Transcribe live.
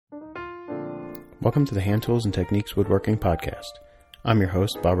Welcome to the Hand Tools and Techniques Woodworking Podcast. I'm your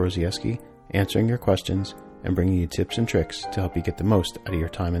host, Bob Rosieski, answering your questions and bringing you tips and tricks to help you get the most out of your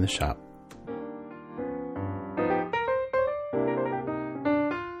time in the shop.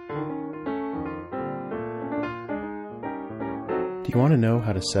 Do you want to know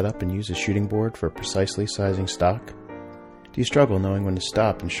how to set up and use a shooting board for precisely sizing stock? Do you struggle knowing when to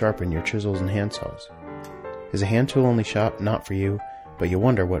stop and sharpen your chisels and handsaws? Is a hand tool only shop not for you, but you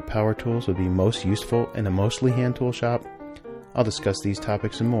wonder what power tools would be most useful in a mostly hand tool shop? I'll discuss these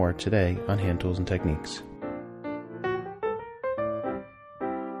topics and more today on Hand Tools and Techniques.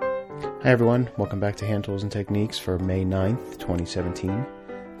 Hi everyone, welcome back to Hand Tools and Techniques for May 9th, 2017.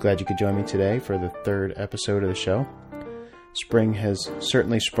 Glad you could join me today for the third episode of the show. Spring has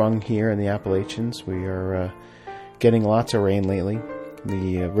certainly sprung here in the Appalachians. We are getting lots of rain lately.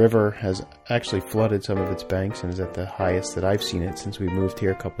 The river has actually flooded some of its banks and is at the highest that I've seen it since we moved here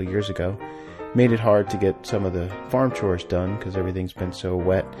a couple of years ago. Made it hard to get some of the farm chores done because everything's been so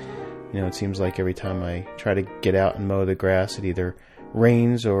wet. You know, it seems like every time I try to get out and mow the grass, it either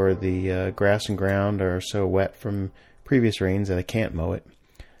rains or the grass and ground are so wet from previous rains that I can't mow it.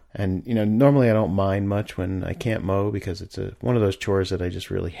 And, you know, normally I don't mind much when I can't mow because it's one of those chores that I just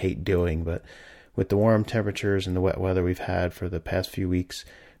really hate doing, but with the warm temperatures and the wet weather we've had for the past few weeks,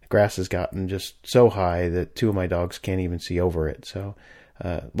 the grass has gotten just so high that two of my dogs can't even see over it. So,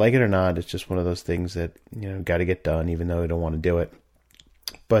 like it or not, it's just one of those things that, you know, got to get done even though I don't want to do it.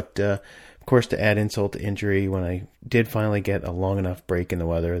 But, of course, to add insult to injury, when I did finally get a long enough break in the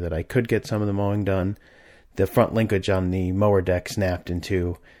weather that I could get some of the mowing done, the front linkage on the mower deck snapped in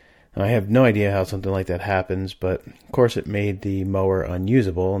two. I have no idea how something like that happens, but of course it made the mower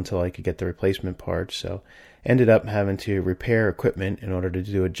unusable until I could get the replacement parts, so ended up having to repair equipment in order to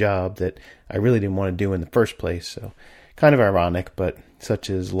do a job that I really didn't want to do in the first place, so kind of ironic, but such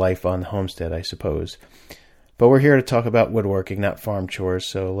is life on the homestead, I suppose. But we're here to talk about woodworking, not farm chores,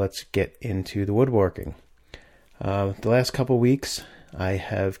 so let's get into the woodworking. The last couple weeks, I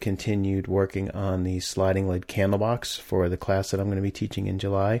have continued working on the sliding lid candle box for the class that I'm going to be teaching in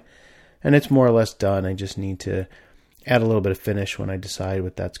July. And it's more or less done. I just need to add a little bit of finish when I decide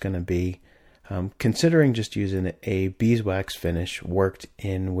what that's going to be. Considering just using a beeswax finish worked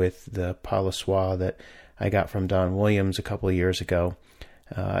in with the Polissoir that I got from Don Williams a couple of years ago.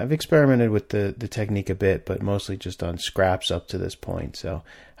 I've experimented with the technique a bit, but mostly just on scraps up to this point. So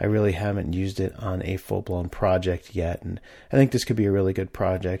I really haven't used it on a full-blown project yet. And I think this could be a really good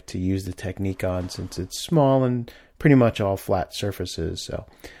project to use the technique on since it's small and pretty much all flat surfaces. So,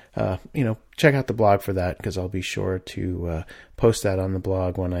 check out the blog for that because I'll be sure to post that on the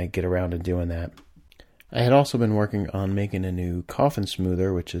blog when I get around to doing that. I had also been working on making a new coffin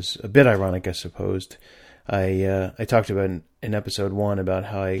smoother, which is a bit ironic, I suppose. I talked about in episode 1 about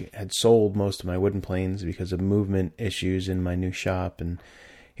how I had sold most of my wooden planes because of movement issues in my new shop, and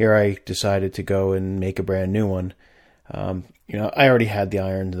here I decided to go and make a brand new one. I already had the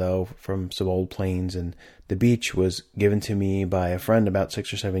iron though from some old planes, and the beech was given to me by a friend about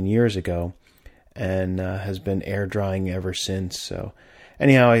 6 or 7 years ago, and has been air drying ever since. So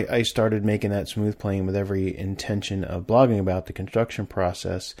anyhow, I started making that smooth plane with every intention of blogging about the construction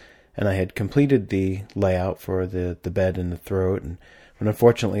process. And I had completed the layout for the bed and the throat, but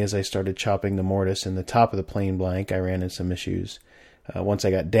unfortunately, as I started chopping the mortise in the top of the plane blank, I ran into some issues. Once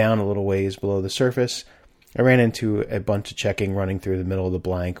I got down a little ways below the surface, I ran into a bunch of checking running through the middle of the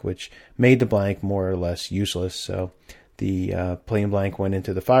blank, which made the blank more or less useless. So the plane blank went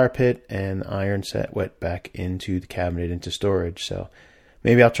into the fire pit, and the iron set went back into the cabinet into storage. So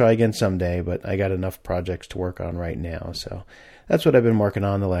maybe I'll try again someday, but I got enough projects to work on right now, so that's what I've been working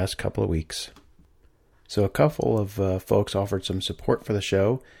on the last couple of weeks. So a couple of folks offered some support for the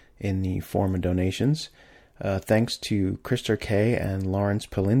show in the form of donations. Thanks to Krister K. and Lawrence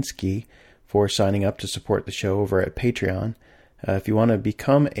Polinsky for signing up to support the show over at Patreon. If you want to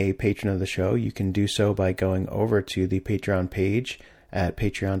become a patron of the show, you can do so by going over to the Patreon page at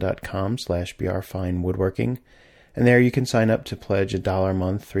patreon.com/brfinewoodworking. And there you can sign up to pledge $1 a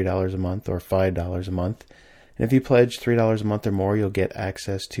month, $3 a month, or $5 a month. And if you pledge $3 a month or more, you'll get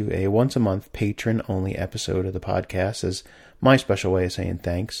access to a once-a-month patron-only episode of the podcast as my special way of saying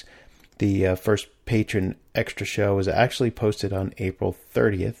thanks. The first patron extra show is actually posted on April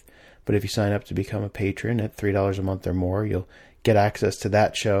 30th, but if you sign up to become a patron at $3 a month or more, you'll get access to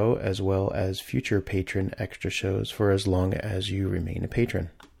that show as well as future patron extra shows for as long as you remain a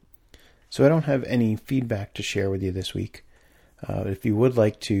patron. So I don't have any feedback to share with you this week. If you would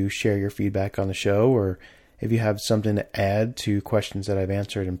like to share your feedback on the show, or if you have something to add to questions that I've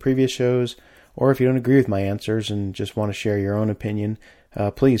answered in previous shows, or if you don't agree with my answers and just want to share your own opinion,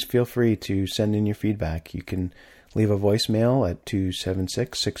 please feel free to send in your feedback. You can leave a voicemail at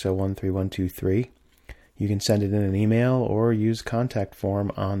 276-601-3123. You can send it in an email or use contact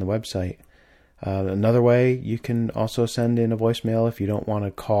form on the website. Another way you can also send in a voicemail if you don't want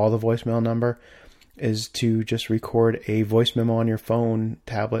to call the voicemail number is to just record a voice memo on your phone,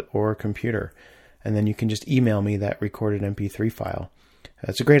 tablet, or computer. And then you can just email me that recorded MP3 file.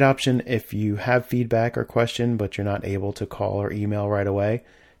 It's a great option if you have feedback or question, but you're not able to call or email right away.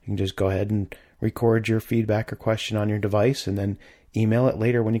 You can just go ahead and record your feedback or question on your device and then email it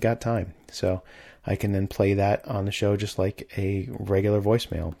later when you got time. So I can then play that on the show just like a regular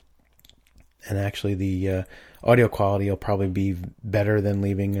voicemail. And actually the audio quality will probably be better than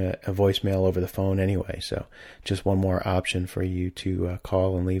leaving a voicemail over the phone anyway. So just one more option for you to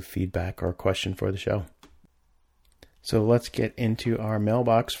call and leave feedback or question for the show. So let's get into our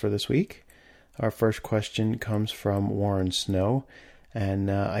mailbox for this week. Our first question comes from Warren Snow.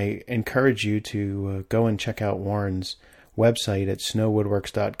 And I encourage you to go and check out Warren's website at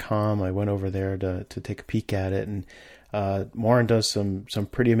snowwoodworks.com. I went over there to take a peek at it, and Warren does some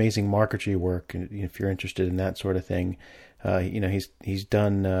pretty amazing marquetry work. If you're interested in that sort of thing, he's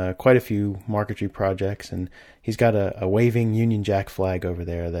done quite a few marquetry projects, and he's got a waving Union Jack flag over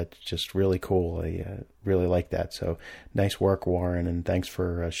there that's just really cool. I really like that. So nice work, Warren, and thanks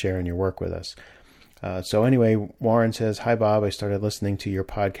for sharing your work with us. So anyway, Warren says, "Hi Bob, I started listening to your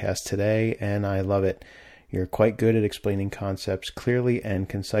podcast today and I love it. You're quite good at explaining concepts clearly and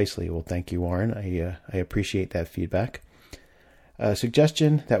concisely." Well, thank you, Warren. I appreciate that feedback. A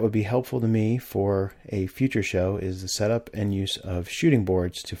suggestion that would be helpful to me for a future show is the setup and use of shooting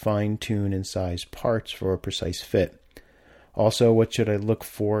boards to fine tune and size parts for a precise fit. Also, what should I look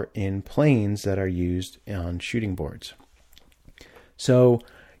for in planes that are used on shooting boards? So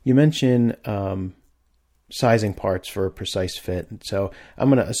you mentioned sizing parts for a precise fit. So I'm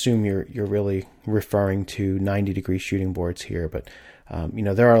going to assume you're really referring to 90-degree shooting boards here, but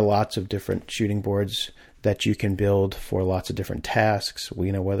there are lots of different shooting boards that you can build for lots of different tasks.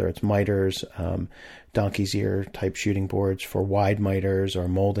 Whether it's miters, donkey's ear type shooting boards for wide miters or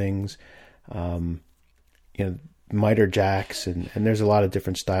moldings, miter jacks, and there's a lot of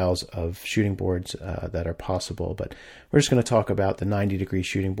different styles of shooting boards that are possible. But we're just going to talk about the 90-degree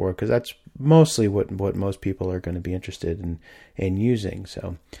shooting board because that's mostly what most people are going to be interested in using.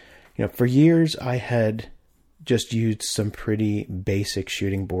 So, for years I had just used some pretty basic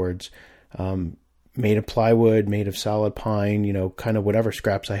shooting boards, made of plywood, made of solid pine, kind of whatever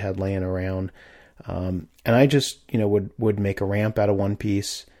scraps I had laying around. And I just, would make a ramp out of one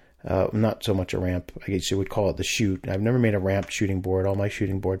piece. Not so much a ramp, I guess you would call it the chute. I've never made a ramp shooting board. All my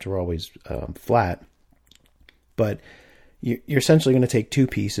shooting boards are always flat. But you're essentially going to take two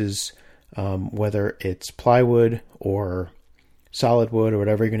pieces, whether it's plywood or solid wood or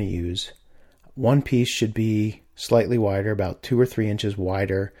whatever you're going to use. One piece should be slightly wider, about 2 or 3 inches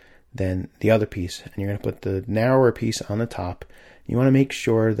wider than the other piece. And you're going to put the narrower piece on the top. You want to make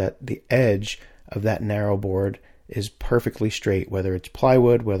sure that the edge of that narrow board is perfectly straight, whether it's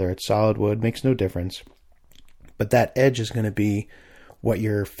plywood, whether it's solid wood, makes no difference. But that edge is going to be what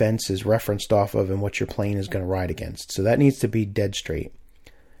your fence is referenced off of and what your plane is going to ride against. So that needs to be dead straight.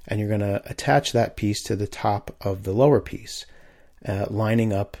 And you're going to attach that piece to the top of the lower piece,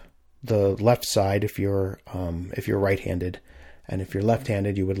 lining up the left side if you're right-handed, and if you're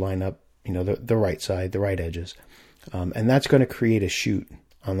left-handed, you would line up the right side, the right edges, and that's going to create a chute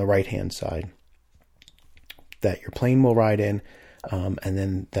on the right-hand side that your plane will ride in, and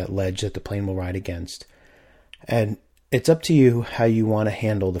then that ledge that the plane will ride against. And it's up to you how you want to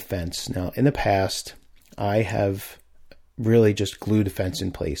handle the fence. Now, in the past, I have really just glued the fence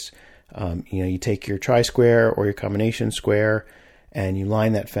in place. You take your tri-square or your combination square and you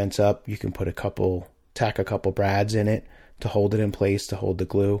line that fence up. You can tack a couple brads in it to hold it in place, to hold the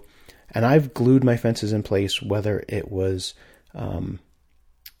glue. And I've glued my fences in place, whether it was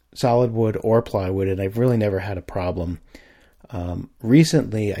solid wood or plywood, and I've really never had a problem.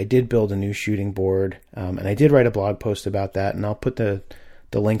 Recently, I did build a new shooting board, and I did write a blog post about that, and I'll put the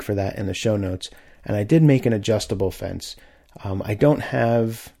link for that in the show notes. And I did make an adjustable fence. I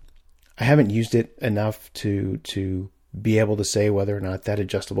haven't used it enough to be able to say whether or not that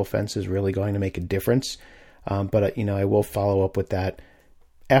adjustable fence is really going to make a difference. But I will follow up with that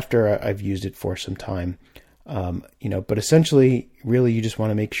after I've used it for some time. But essentially, really, you just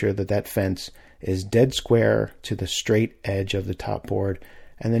want to make sure that fence is dead square to the straight edge of the top board,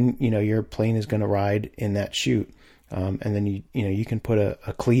 and then your plane is going to ride in that chute. And then you can put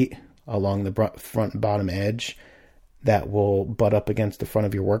a cleat along the front and bottom edge that will butt up against the front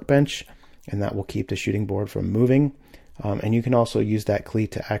of your workbench, and that will keep the shooting board from moving. And you can also use that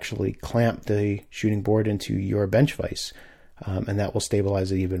cleat to actually clamp the shooting board into your bench vise, and that will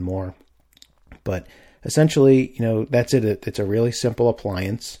stabilize it even more. But essentially, that's it. It's a really simple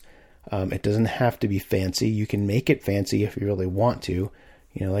appliance. It doesn't have to be fancy. You can make it fancy if you really want to.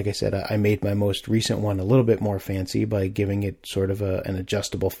 Like I said, I made my most recent one a little bit more fancy by giving it sort of an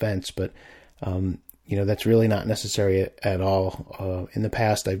adjustable fence, but that's really not necessary at all. In the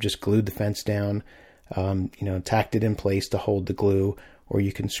past, I've just glued the fence down, tacked it in place to hold the glue, or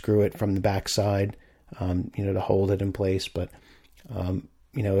you can screw it from the backside, to hold it in place. But,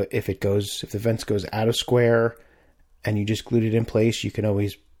 if the fence goes out of square and you just glued it in place, you can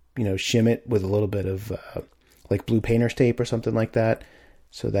always, shim it with a little bit of, like blue painter's tape or something like that,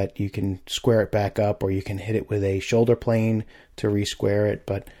 so that you can square it back up, or you can hit it with a shoulder plane to re-square it.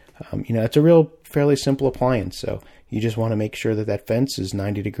 But, it's a real fairly simple appliance. So you just want to make sure that fence is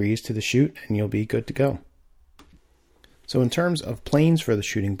 90 degrees to the shoot, and you'll be good to go. So in terms of planes for the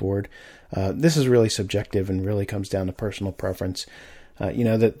shooting board, this is really subjective and really comes down to personal preference.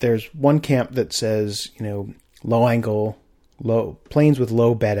 That there's one camp that says, low angle, planes with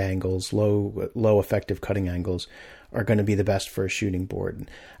low bed angles, low effective cutting angles are going to be the best for a shooting board.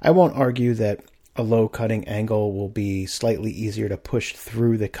 I won't argue that a low cutting angle will be slightly easier to push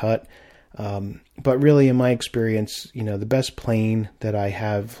through the cut. But really, in my experience, the best plane that I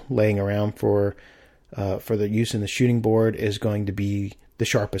have laying around for the use in the shooting board is going to be the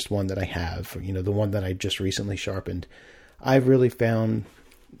sharpest one that I have, the one that I just recently sharpened. I've really found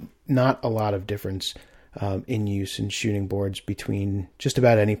not a lot of difference in use in shooting boards between just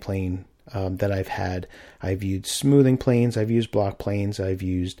about any plane that I've had. I've used smoothing planes, I've used block planes, I've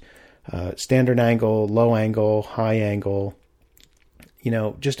used standard angle, low angle, high angle,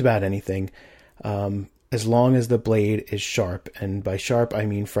 just about anything. As long as the blade is sharp, and by sharp, I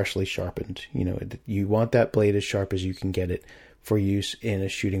mean freshly sharpened. You want that blade as sharp as you can get it for use in a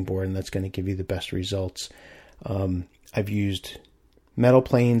shooting board, and that's going to give you the best results. I've used metal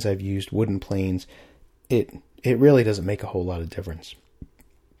planes, I've used wooden planes. It really doesn't make a whole lot of difference.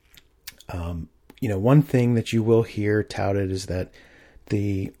 One thing that you will hear touted is that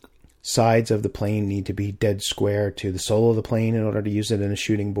the sides of the plane need to be dead square to the sole of the plane in order to use it in a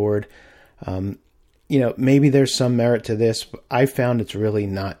shooting board. Maybe there's some merit to this, but I found it's really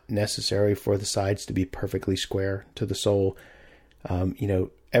not necessary for the sides to be perfectly square to the sole.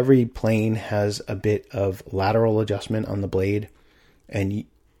 Every plane has a bit of lateral adjustment on the blade, and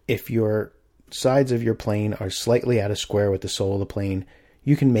if your sides of your plane are slightly out of square with the sole of the plane,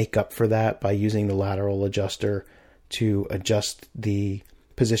 you can make up for that by using the lateral adjuster to adjust the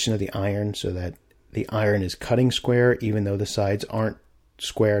position of the iron so that the iron is cutting square even though the sides aren't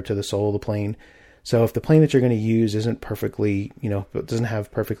square to the sole of the plane. So if the plane that you're going to use isn't perfectly, doesn't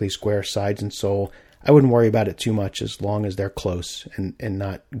have perfectly square sides and sole, I wouldn't worry about it too much as long as they're close and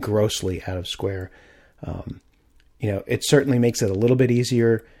not grossly out of square. It certainly makes it a little bit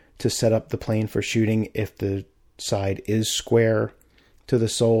easier to set up the plane for shooting if the side is square to the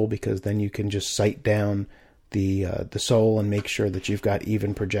sole, because then you can just sight down the sole and make sure that you've got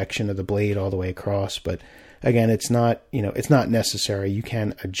even projection of the blade all the way across. But again, it's not necessary. You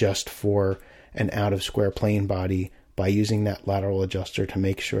can adjust for an out of square plane body by using that lateral adjuster to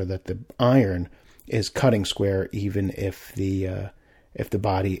make sure that the iron is cutting square even if the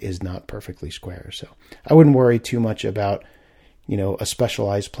body is not perfectly square. So I wouldn't worry too much about a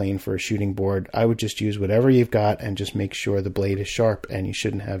specialized plane for a shooting board. I would just use whatever you've got and just make sure the blade is sharp, and you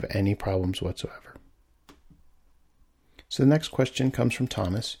shouldn't have any problems whatsoever. So the next question comes from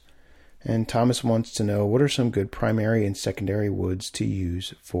Thomas, and Thomas wants to know, what are some good primary and secondary woods to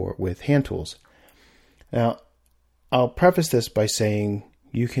use with hand tools? Now, I'll preface this by saying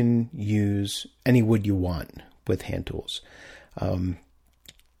you can use any wood you want with hand tools.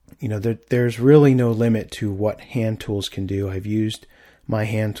 There's really no limit to what hand tools can do. I've used my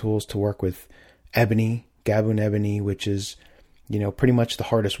hand tools to work with ebony, gaboon ebony, which is, pretty much the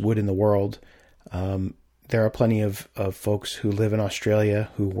hardest wood in the world. There are plenty of folks who live in Australia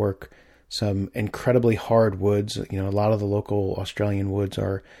who work some incredibly hard woods. A lot of the local Australian woods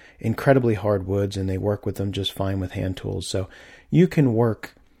are incredibly hard woods, and they work with them just fine with hand tools. So you can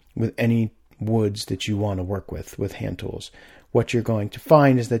work with any woods that you want to work with hand tools. What you're going to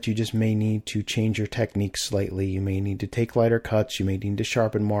find is that you just may need to change your technique slightly. You may need to take lighter cuts. You may need to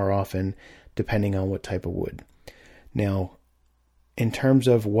sharpen more often, depending on what type of wood. Now, in terms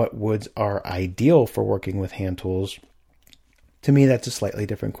of what woods are ideal for working with hand tools, to me, that's a slightly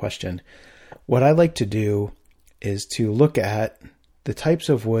different question. What I like to do is to look at the types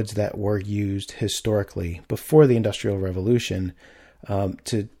of woods that were used historically before the Industrial Revolution,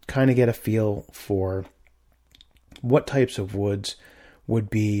 to kind of get a feel for what types of woods would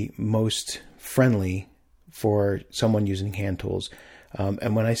be most friendly for someone using hand tools.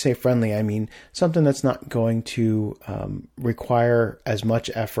 And when I say friendly, I mean something that's not going to require as much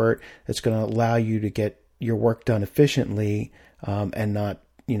effort. It's going to allow you to get your work done efficiently and not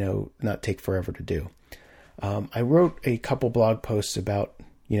take forever to do. I wrote a couple blog posts about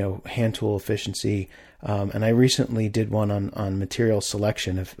hand tool efficiency, and I recently did one on material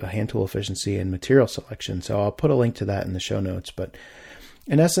selection, of hand tool efficiency and material selection. So I'll put a link to that in the show notes. But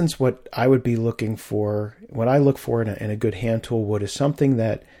in essence, what I would be looking for, what I look for in a good hand tool wood is something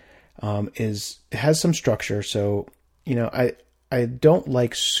that has some structure. So, I don't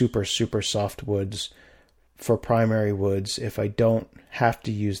like super, super soft woods for primary woods if I don't have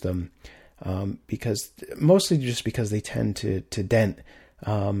to use them, mostly because they tend to dent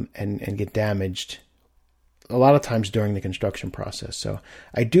and get damaged a lot of times during the construction process. So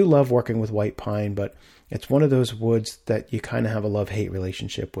I do love working with white pine, but it's one of those woods that you kind of have a love-hate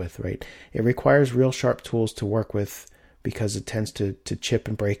relationship with, right? It requires real sharp tools to work with because it tends to chip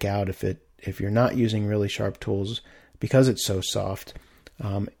and break out if you're not using really sharp tools. Because it's so soft,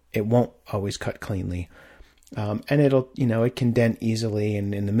 it won't always cut cleanly. And it can dent easily.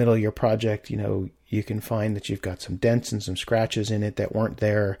 And in the middle of your project, you can find that you've got some dents and some scratches in it that weren't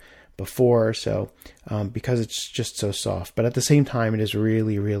there before. So, because it's just so soft, but at the same time, it is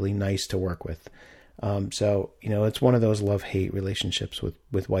really, really nice to work with. So, it's one of those love-hate relationships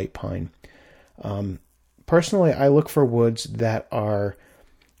with white pine. Personally, I look for woods that are,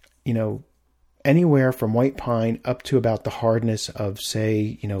 anywhere from white pine up to about the hardness of,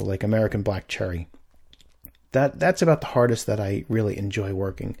 say, like American black cherry. That's about the hardest that I really enjoy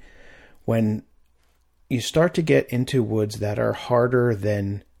working. When you start to get into woods that are harder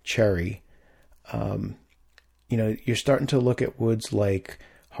than cherry, you're starting to look at woods like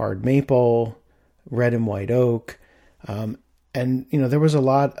hard maple, red and white oak. And there was a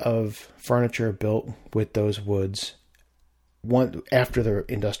lot of furniture built with those woods after the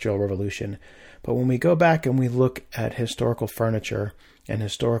Industrial Revolution. But when we go back and we look at historical furniture and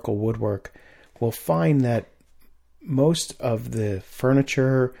historical woodwork, we'll find that most of the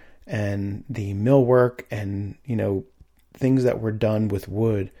furniture and the millwork and, things that were done with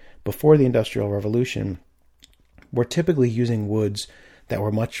wood before the Industrial Revolution were typically using woods that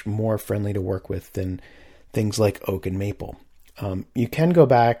were much more friendly to work with than things like oak and maple. You can go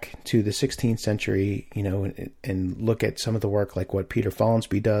back to the 16th century, and look at some of the work like what Peter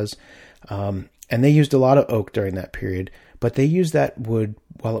Follansbee does. And they used a lot of oak during that period, but they used that wood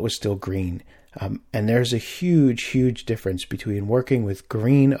while it was still green. And there's a huge, huge difference between working with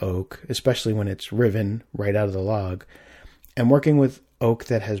green oak, especially when it's riven right out of the log, and working with oak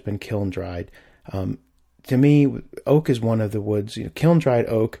that has been kiln dried. To me, oak is one of the woods, kiln dried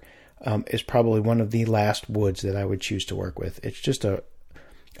oak is probably one of the last woods that I would choose to work with. It's just a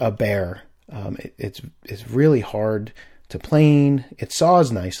bear. It's really hard to plane. It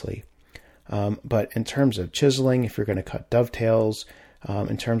saws nicely. But in terms of chiseling, if you're going to cut dovetails,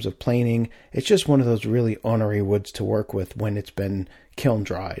 in terms of planing, it's just one of those really ornery woods to work with when it's been kiln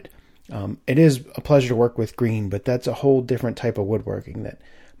dried. It is a pleasure to work with green, but that's a whole different type of woodworking that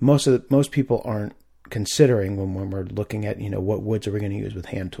most people aren't considering when we're looking at, what woods are we going to use with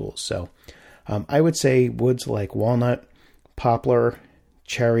hand tools. So I would say woods like walnut, poplar,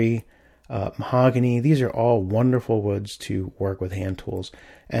 cherry, mahogany, these are all wonderful woods to work with hand tools.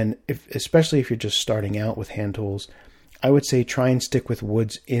 And especially if you're just starting out with hand tools, I would say try and stick with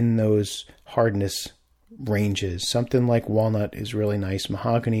woods in those hardness ranges. Something like walnut is really nice.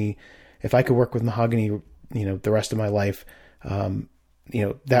 Mahogany, if I could work with mahogany, the rest of my life,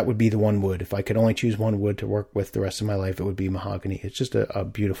 that would be the one wood. If I could only choose one wood to work with the rest of my life, it would be mahogany. It's just a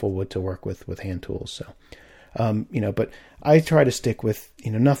beautiful wood to work with hand tools. So, but I try to stick with,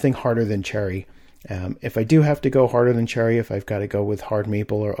 nothing harder than cherry. If I do have to go harder than cherry, if I've got to go with hard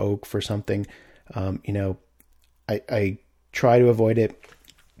maple or oak for something, I try to avoid it.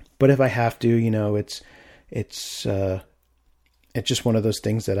 But if I have to, it's just one of those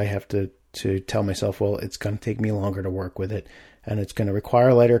things that I have to tell myself, well, it's going to take me longer to work with it, and it's going to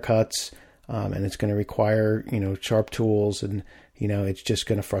require lighter cuts, and it's going to require, sharp tools, and, it's just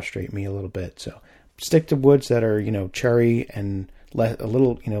going to frustrate me a little bit. So stick to woods that are, cherry and a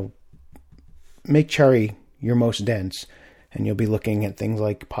little, make cherry your most dense, and you'll be looking at things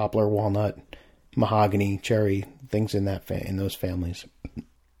like poplar, walnut, mahogany, cherry, things in those families.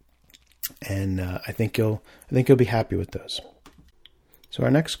 And I think you'll be happy with those. So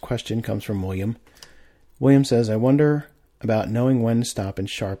our next question comes from William. William says, I wonder about knowing when to stop and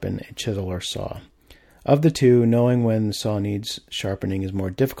sharpen a chisel or saw. Of the two, knowing when the saw needs sharpening is more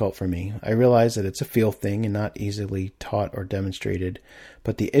difficult for me. I realize that it's a feel thing and not easily taught or demonstrated,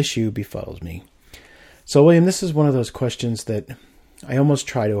 but the issue befuddles me. So, William, this is one of those questions that I almost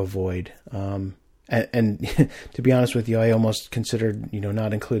try to avoid. And to be honest with you, I almost considered,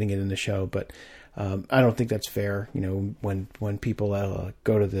 not including it in the show, but I don't think that's fair. When people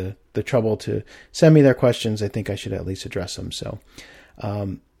go to the trouble to send me their questions, I think I should at least address them. So,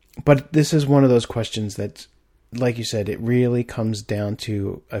 but this is one of those questions that, like you said, it really comes down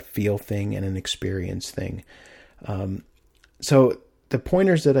to a feel thing and an experience thing. So the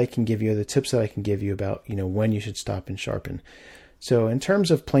pointers that I can give you, the tips that I can give you about, when you should stop and sharpen. So in terms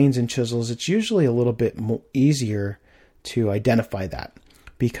of planes and chisels, it's usually a little bit easier to identify that,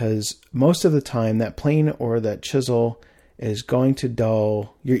 because most of the time that plane or that chisel is going to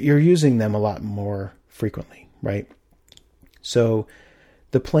dull. You're using them a lot more frequently, right? So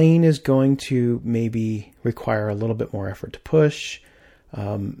the plane is going to maybe require a little bit more effort to push.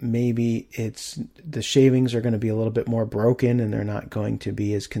 Maybe the shavings are going to be a little bit more broken and they're not going to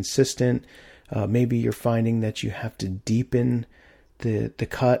be as consistent. Maybe you're finding that you have to deepen the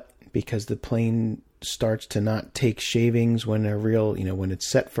cut because the plane starts to not take shavings when when it's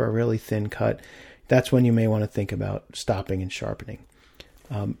set for a really thin cut. That's when you may want to think about stopping and sharpening.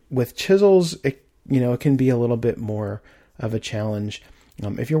 With chisels, it can be a little bit more of a challenge.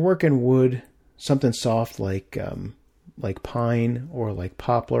 If you're working wood, something soft like pine or like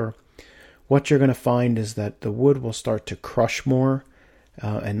poplar, what you're going to find is that the wood will start to crush more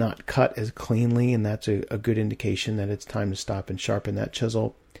and not cut as cleanly, and that's a good indication that it's time to stop and sharpen that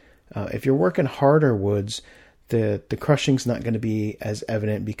chisel. If you're working harder woods, the crushing's not going to be as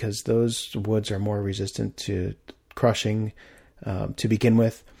evident because those woods are more resistant to crushing to begin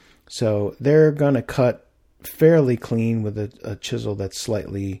with. So they're going to cut fairly clean with a chisel that's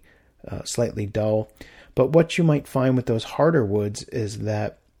slightly dull. But what you might find with those harder woods is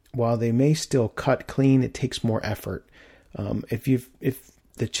that while they may still cut clean, it takes more effort. If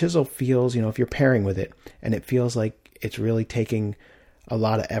the chisel feels, if you're pairing with it and it feels like it's really taking a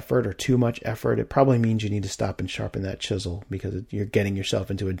lot of effort or too much effort, it probably means you need to stop and sharpen that chisel, because you're getting yourself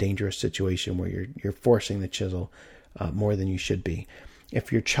into a dangerous situation where you're forcing the chisel more than you should be.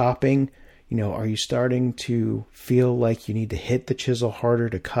 If you're chopping, are you starting to feel like you need to hit the chisel harder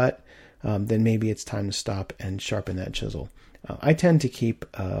to cut? Then maybe it's time to stop and sharpen that chisel. I tend to keep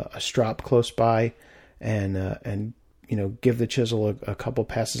a strop close by and give the chisel a couple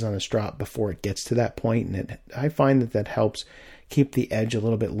passes on the strop before it gets to that point. And I find that helps keep the edge a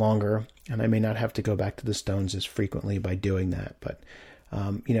little bit longer, and I may not have to go back to the stones as frequently by doing that. But,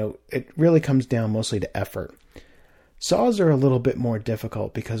 it really comes down mostly to effort. Saws are a little bit more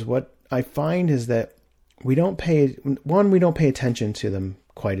difficult because what I find is that we don't pay attention to them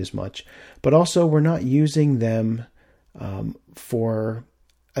quite as much, but also we're not using them for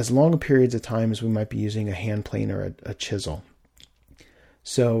as long periods of time as we might be using a hand plane or a chisel.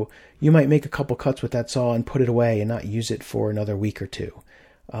 So you might make a couple cuts with that saw and put it away and not use it for another week or two.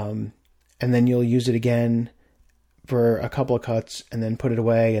 And then you'll use it again for a couple of cuts and then put it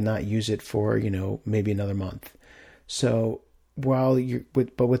away and not use it for, maybe another month. So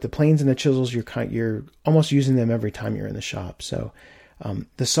with the planes and the chisels, you're almost using them every time you're in the shop. So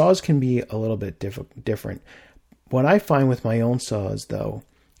the saws can be a little bit different. What I find with my own saws, though,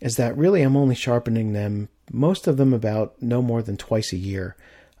 is that really I'm only sharpening them, most of them about no more than twice a year.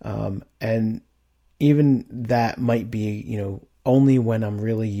 And even that might be, only when I'm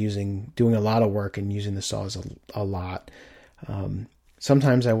really doing a lot of work and using the saws a lot.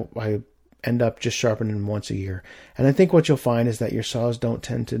 Sometimes I end up just sharpening them once a year. And I think what you'll find is that your saws don't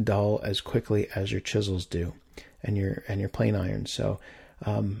tend to dull as quickly as your chisels do and your plane irons. So,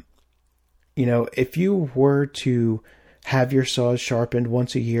 if you were to have your saws sharpened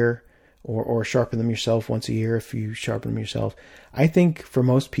once a year or sharpen them yourself once a year, if you sharpen them yourself, I think for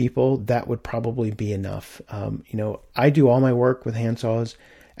most people that would probably be enough. I do all my work with hand saws,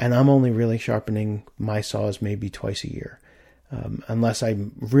 and I'm only really sharpening my saws maybe twice a year. Unless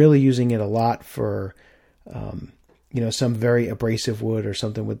I'm really using it a lot for, some very abrasive wood or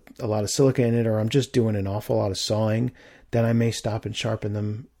something with a lot of silica in it, or I'm just doing an awful lot of sawing, then I may stop and sharpen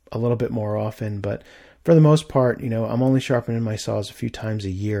them a little bit more often. But for the most part, I'm only sharpening my saws a few times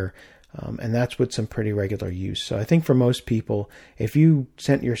a year, and that's with some pretty regular use. So I think for most people, if you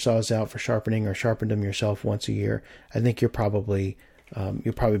sent your saws out for sharpening or sharpened them yourself once a year, I think you'll probably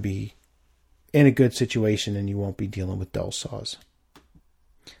be in a good situation and you won't be dealing with dull saws.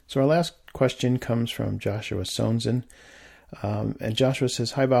 So our last question comes from Joshua Sohnsen. And Joshua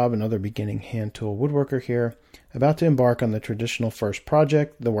says, "Hi Bob, another beginning hand tool woodworker here, about to embark on the traditional first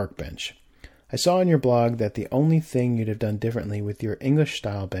project, the workbench. I saw on your blog that the only thing you'd have done differently with your English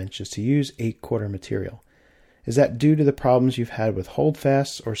style bench is to use 8/4 material. Is that due to the problems you've had with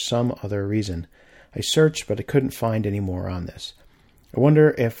holdfasts or some other reason? I searched, but I couldn't find any more on this. I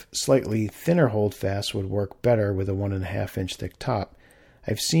wonder if slightly thinner holdfasts would work better with a 1.5 inch thick top.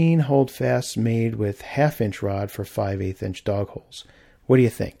 I've seen holdfasts made with 1/2 inch rod for 5/8 inch dog holes. What do you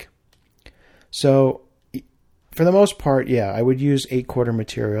think? So, for the most part, yeah, I would use 8/4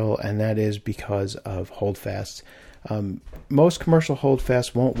 material, and that is because of holdfasts. Most commercial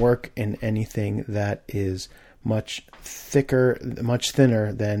holdfasts won't work in anything that is much thinner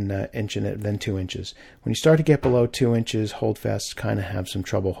than 2 inches. When you start to get below 2 inches, holdfasts kind of have some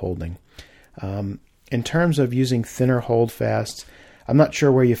trouble holding. In terms of using thinner holdfasts, I'm not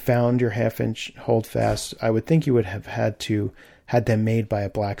sure where you found your 1/2 inch holdfasts. I would think you would have had them made by a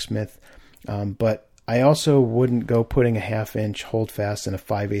blacksmith, but I also wouldn't go putting a 1/2 inch holdfast in a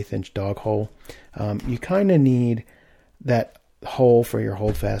 5/8 inch dog hole. You kind of need that hole for your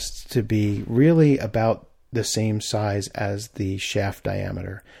holdfast to be really about the same size as the shaft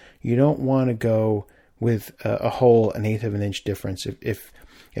diameter. You don't want to go with a hole 1/8 of an inch difference. If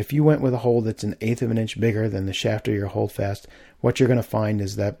you went with a hole that's 1/8 of an inch bigger than the shaft of your holdfast, what you're going to find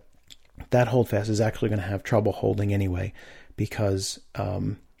is that holdfast is actually going to have trouble holding anyway, because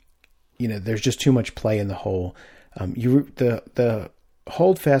there's just too much play in the hole. The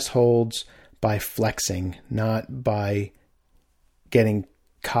holdfast holds by flexing, not by getting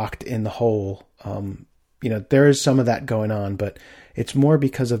cocked in the hole. There is some of that going on, but it's more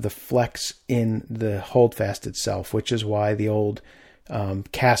because of the flex in the holdfast itself, which is why the old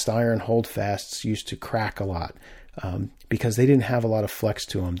cast iron holdfasts used to crack a lot, because they didn't have a lot of flex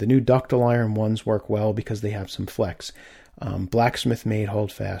to them. The new ductile iron ones work well because they have some flex. Blacksmith-made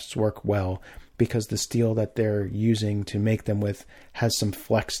holdfasts work well because the steel that they're using to make them with has some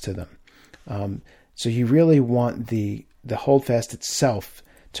flex to them. So you really want the holdfast itself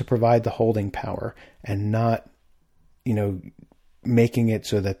to provide the holding power, and not, making it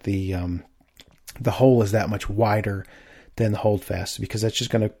so that the hole is that much wider than the holdfast, because that's just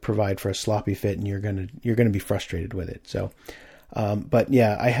going to provide for a sloppy fit, and you're going to be frustrated with it. So, but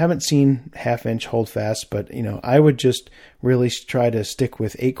yeah, I haven't seen 1/2 inch holdfast, but I would just really try to stick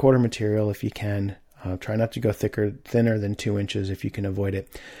with 8/4 material if you can. Try not to go thinner than 2 inches if you can avoid it.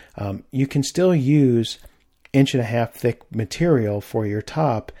 You can still use 1.5 inch thick material for your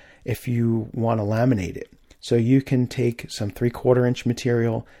top if you want to laminate it. So you can take some 3/4 inch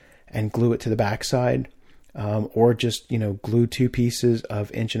material and glue it to the backside, or just glue 2 pieces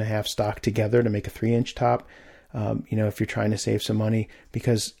of 1.5 inch stock together to make a 3 inch top. If you're trying to save some money,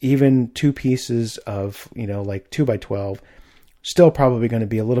 because even 2 pieces of like 2x12 still probably going to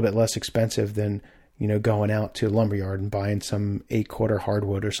be a little bit less expensive than going out to a lumberyard and buying some 8/4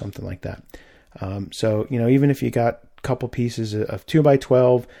 hardwood or something like that. So even if you got a couple pieces of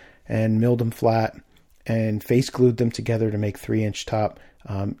 2x12 and milled them flat and face glued them together to make 3 inch top,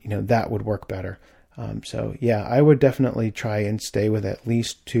 that would work better. So yeah, I would definitely try and stay with at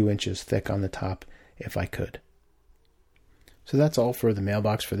least 2 inches thick on the top if I could. So that's all for the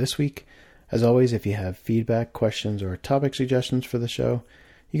mailbox for this week. As always, if you have feedback, questions, or topic suggestions for the show,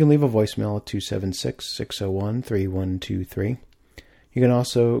 you can leave a voicemail at 276-601-3123. You can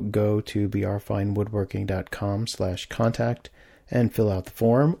also go to brfinewoodworking.com/contact and fill out the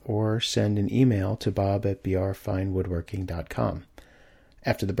form, or send an email to bob@brfinewoodworking.com.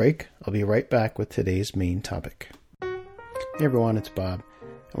 After the break, I'll be right back with today's main topic. Hey everyone, it's Bob.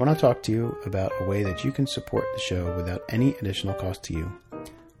 I want to talk to you about a way that you can support the show without any additional cost to you.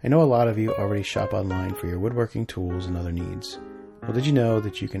 I know a lot of you already shop online for your woodworking tools and other needs. Well, did you know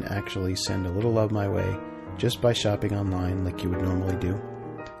that you can actually send a little love my way just by shopping online like you would normally do?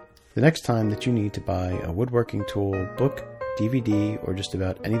 The next time that you need to buy a woodworking tool, book, DVD, or just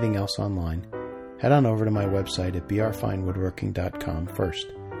about anything else online, head on over to my website at brfinewoodworking.com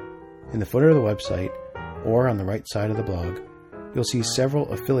first. In the footer of the website, or on the right side of the blog, you'll see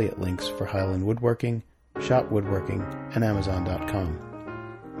several affiliate links for Highland Woodworking, Shop Woodworking, and Amazon.com.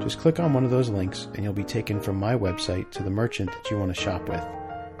 Just click on one of those links and you'll be taken from my website to the merchant that you want to shop with.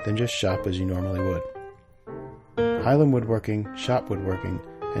 Then just shop as you normally would. Highland Woodworking, Shop Woodworking,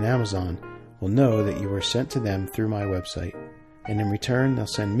 and Amazon will know that you were sent to them through my website, and in return they'll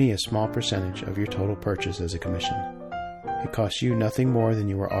send me a small percentage of your total purchase as a commission. It costs you nothing more than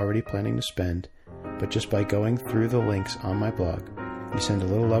you were already planning to spend, but just by going through the links on my blog, you send a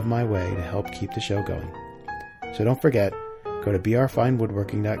little love my way to help keep the show going. So don't forget, go to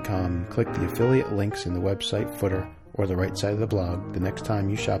brfinewoodworking.com and click the affiliate links in the website footer or the right side of the blog the next time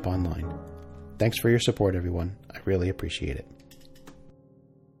you shop online. Thanks for your support, everyone. I really appreciate it.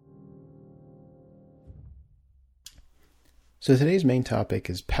 So today's main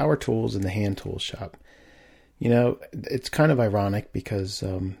topic is power tools in the hand tools shop. You know, it's kind of ironic because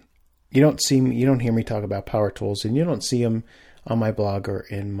you don't hear me talk about power tools, and you don't see them on my blog or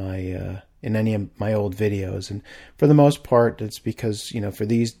in my in any of my old videos. And for the most part, it's because, you know, for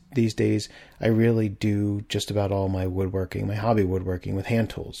these days, I really do just about all my woodworking, my hobby woodworking with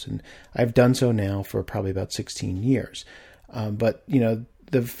hand tools, and I've done so now for probably about 16 years. But you know,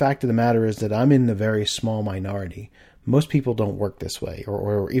 the fact of the matter is that I'm in the very small minority. Most people don't work this way,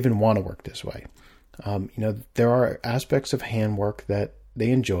 or even want to work this way. You know, there are aspects of handwork that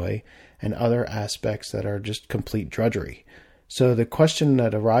they enjoy and other aspects that are just complete drudgery. So the question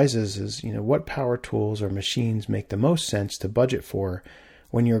that arises is, you know, what power tools or machines make the most sense to budget for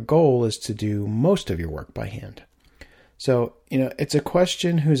when your goal is to do most of your work by hand? So, you know, it's a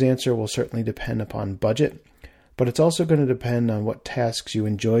question whose answer will certainly depend upon budget, but it's also going to depend on what tasks you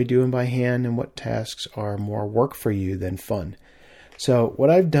enjoy doing by hand and what tasks are more work for you than fun. So what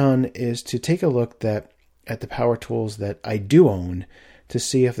I've done is to take a look at the power tools that I do own to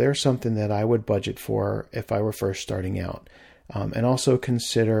see if there's something that I would budget for if I were first starting out. And also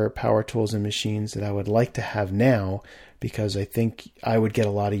consider power tools and machines that I would like to have now, because I think I would get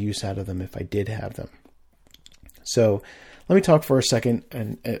a lot of use out of them if I did have them. So let me talk for a second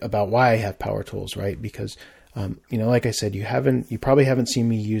about why I have power tools, right? Because you know, like I said, you probably haven't seen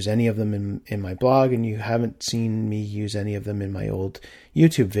me use any of them in my blog, and you haven't seen me use any of them in my old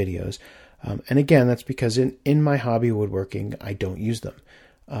YouTube videos. And again, that's because in my hobby woodworking, I don't use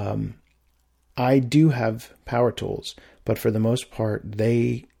them. I do have power tools, but for the most part,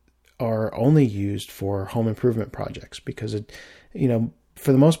 they are only used for home improvement projects because, you know,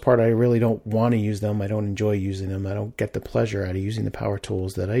 for the most part, I really don't want to use them. I don't enjoy using them. I don't get the pleasure out of using the power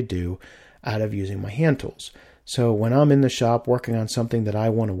tools that I do out of using my hand tools. So when I'm in the shop working on something that I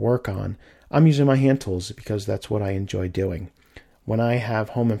want to work on, I'm using my hand tools because that's what I enjoy doing. When I have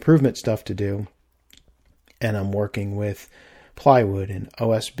home improvement stuff to do and I'm working with plywood and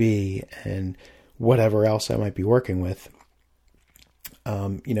OSB and whatever else I might be working with,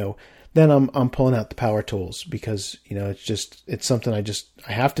 you know, then I'm pulling out the power tools because, you know, it's something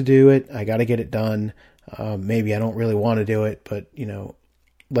I have to do it. I got to get it done. Maybe I don't really want to do it, but, you know,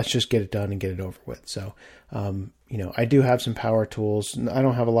 let's just get it done and get it over with. So, you know, I do have some power tools. I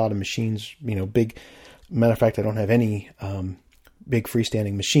don't have a lot of machines, you know, matter of fact, I don't have any, big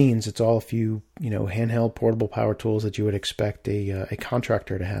freestanding machines. It's all a few, you know, handheld portable power tools that you would expect a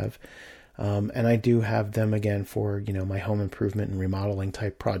contractor to have. And I do have them again for, you know, my home improvement and remodeling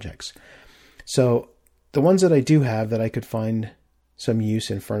type projects. So the ones that I do have that I could find some use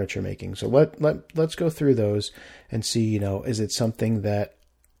in furniture making. So let's go through those and see, you know, is it something that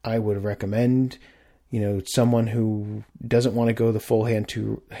I would recommend, you know, someone who doesn't want to go the full hand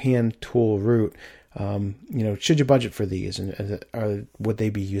tool route, you know, should you budget for these and would they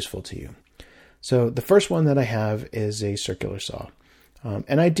be useful to you? So the first one that I have is a circular saw.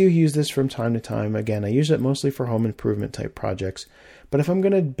 And I do use this from time to time. Again, I use it mostly for home improvement type projects. But if I'm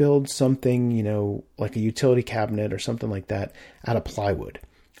going to build something, you know, like a utility cabinet or something like that out of plywood,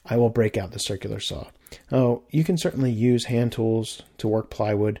 I will break out the circular saw. Oh, you can certainly use hand tools to work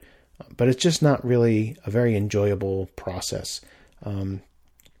plywood, but it's just not really a very enjoyable process. You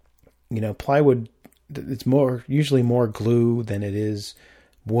know, plywood, it's usually more glue than it is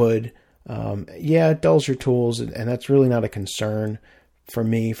wood. Yeah, it dulls your tools, and that's really not a concern for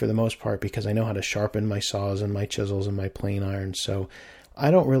me for the most part because I know how to sharpen my saws and my chisels and my plane irons. So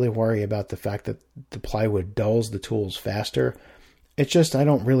I don't really worry about the fact that the plywood dulls the tools faster. It's just I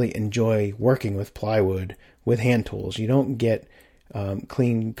don't really enjoy working with plywood with hand tools. You don't get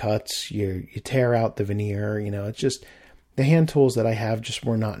clean cuts. You tear out the veneer. You know, it's just the hand tools that I have just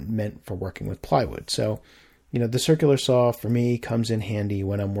were not meant for working with plywood. So, you know, the circular saw for me comes in handy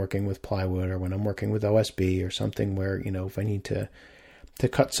when I'm working with plywood or when I'm working with OSB or something where, you know, if I need to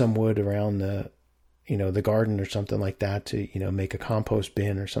cut some wood around the, you know, the garden or something like that to, you know, make a compost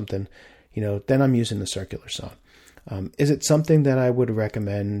bin or something, you know, then I'm using the circular saw. Is it something that I would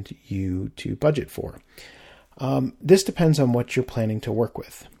recommend you to budget for? This depends on what you're planning to work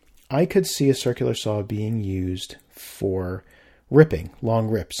with. I could see a circular saw being used for ripping, long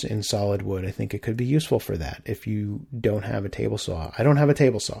rips in solid wood. I think it could be useful for that if you don't have a table saw. I don't have a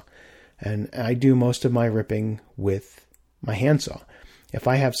table saw, and I do most of my ripping with my handsaw. If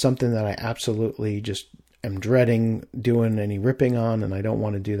I have something that I absolutely just am dreading doing any ripping on, and I don't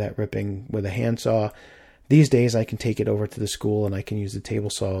want to do that ripping with a handsaw, these days I can take it over to the school and I can use the table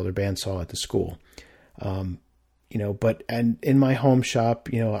saw or bandsaw at the school. You know, and in my home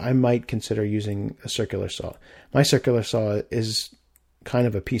shop, you know, I might consider using a circular saw. My circular saw is kind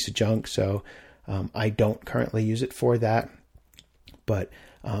of a piece of junk, so I don't currently use it for that. But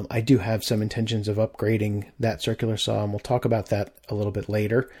I do have some intentions of upgrading that circular saw, and we'll talk about that a little bit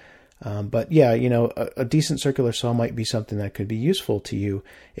later. But yeah, a decent circular saw might be something that could be useful to you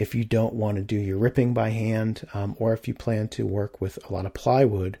if you don't want to do your ripping by hand, or if you plan to work with a lot of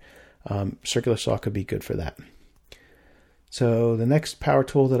plywood. Circular saw could be good for that. So the next power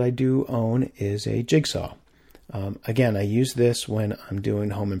tool that I do own is a jigsaw. Again, I use this when I'm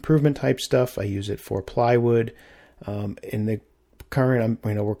doing home improvement type stuff. I use it for plywood. In the current,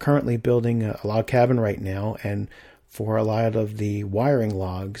 we're currently building a log cabin right now, and for a lot of the wiring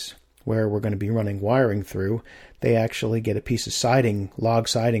logs where we're going to be running wiring through, they actually get a piece of siding, log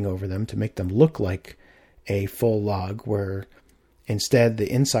siding over them to make them look like a full log, where instead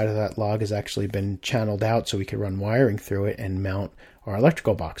the inside of that log has actually been channeled out so we can run wiring through it and mount our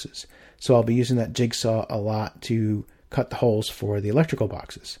electrical boxes. So I'll be using that jigsaw a lot to cut the holes for the electrical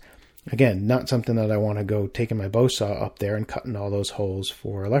boxes. Again, not something that I want to go taking my bow saw up there and cutting all those holes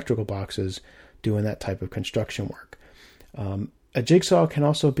for electrical boxes, doing that type of construction work. A jigsaw can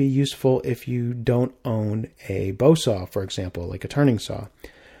also be useful if you don't own a bow saw, for example, like a turning saw.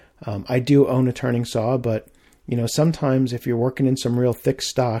 I do own a turning saw, but sometimes if you're working in some real thick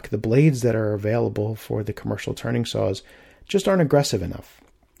stock, the blades that are available for the commercial turning saws just aren't aggressive enough.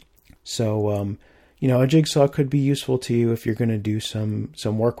 So, a jigsaw could be useful to you if you're going to do some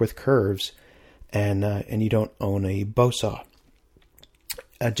work with curves and you don't own a bow saw.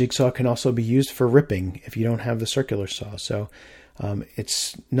 A jigsaw can also be used for ripping if you don't have the circular saw. So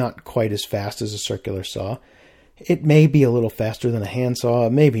it's not quite as fast as a circular saw. It may be a little faster than a handsaw,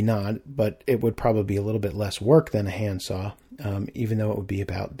 maybe not, but it would probably be a little bit less work than a handsaw, even though it would be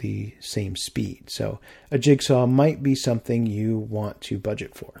about the same speed. So a jigsaw might be something you want to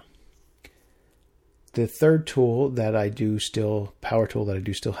budget for. The third tool that power tool that I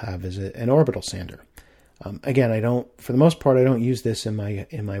do still have is an orbital sander. Again, for the most part, I don't use this in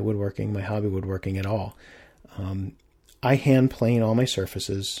my woodworking, my hobby woodworking at all. I hand plane all my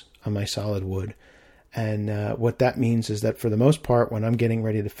surfaces on my solid wood. And what that means is that for the most part, when I'm getting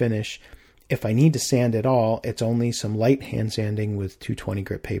ready to finish, if I need to sand at all, it's only some light hand sanding with 220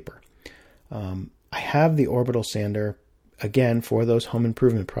 grit paper. I have the orbital sander, again, for those home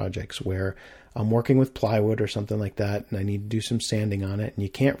improvement projects where I'm working with plywood or something like that, and I need to do some sanding on it. And you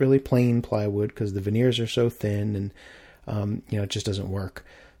can't really plane plywood because the veneers are so thin, and it just doesn't work.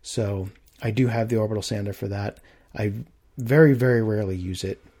 So I do have the orbital sander for that. I very, very rarely use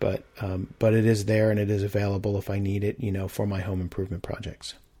it, but it is there and it is available if I need it, for my home improvement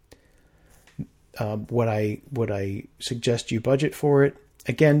projects. What I suggest you budget for it,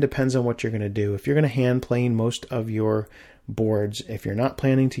 again, depends on what you're going to do. If you're going to hand plane most of your boards, if you're not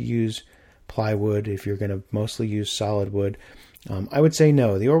planning to use plywood, if you're going to mostly use solid wood, I would say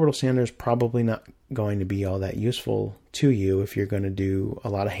no. The orbital sander is probably not going to be all that useful to you if you're going to do a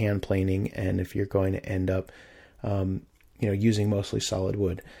lot of hand planing and if you're going to end up using mostly solid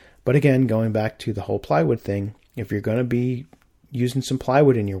wood. But again, going back to the whole plywood thing, if you're going to be using some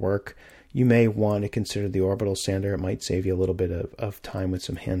plywood in your work, you may want to consider the orbital sander. It might save you a little bit of time with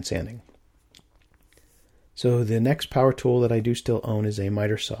some hand sanding. So the next power tool that I do still own is a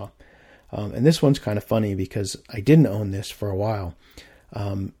miter saw. And this one's kind of funny because I didn't own this for a while.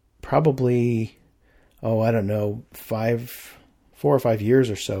 Probably, 4 or 5 years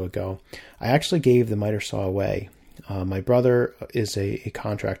or so ago, I actually gave the miter saw away. My brother is a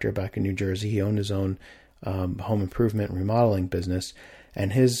contractor back in New Jersey. He owned his own home improvement remodeling business,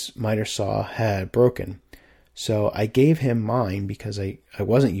 and his miter saw had broken. So I gave him mine because I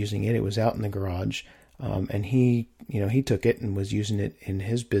wasn't using it. It was out in the garage. And he took it and was using it in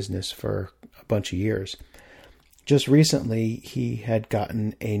his business for a bunch of years. Just recently, he had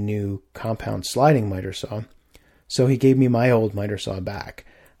gotten a new compound sliding miter saw. So he gave me my old miter saw back.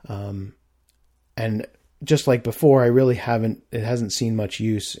 And just like before, it hasn't seen much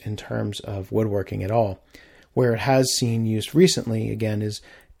use in terms of woodworking at all. Where it has seen use recently, again, is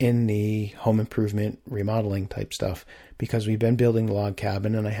in the home improvement remodeling type stuff, because we've been building the log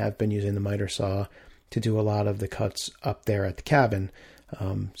cabin and I have been using the miter saw to do a lot of the cuts up there at the cabin.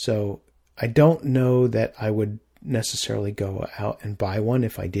 So I don't know that I would necessarily go out and buy one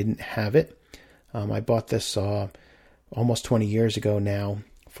if I didn't have it. I bought this saw almost 20 years ago now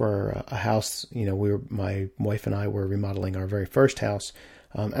for a house. My wife and I were remodeling our very first house,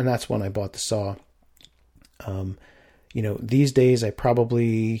 and that's when I bought the saw. These days I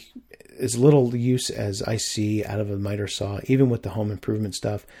probably, as little use as I see out of a miter saw, even with the home improvement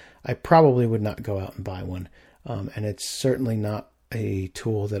stuff, I probably would not go out and buy one. And it's certainly not a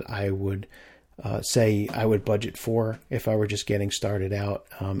tool that I would say I would budget for if I were just getting started out.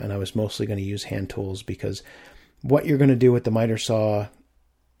 And I was mostly going to use hand tools because what you're going to do with the miter saw,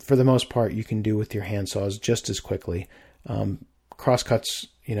 for the most part, you can do with your hand saws just as quickly. Crosscuts,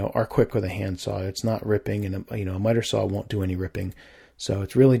 are quick with a hand saw. It's not ripping, and a miter saw won't do any ripping. So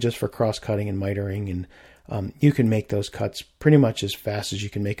it's really just for cross cutting and mitering, and you can make those cuts pretty much as fast as you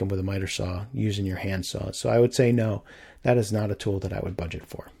can make them with a miter saw using your hand saw. So I would say no, that is not a tool that I would budget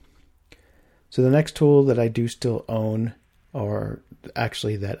for. So the next tool that I do still own, or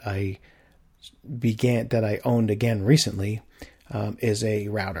actually that I owned again recently, is a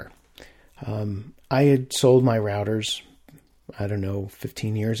router. I had sold my routers,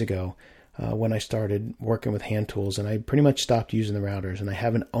 15 years ago, when I started working with hand tools, and I pretty much stopped using the routers, and I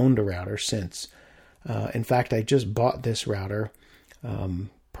haven't owned a router since. In fact, I just bought this router,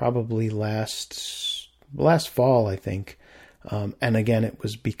 probably last fall, I think. And again, it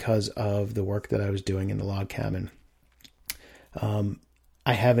was because of the work that I was doing in the log cabin.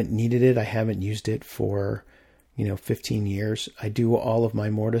 I haven't needed it. I haven't used it for, 15 years. I do all of my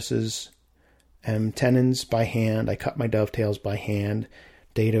mortises and tenons by hand. I cut my dovetails by hand,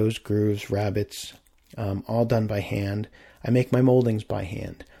 dados, grooves, rabbets, all done by hand. I make my moldings by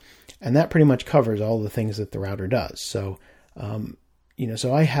hand. And that pretty much covers all the things that the router does. So,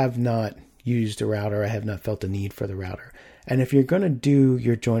 so I have not used a router. I have not felt the need for the router. And if you're going to do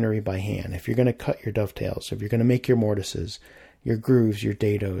your joinery by hand, if you're going to cut your dovetails, if you're going to make your mortises, your grooves, your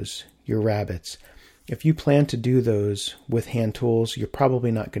dados, your rabbets, if you plan to do those with hand tools, you're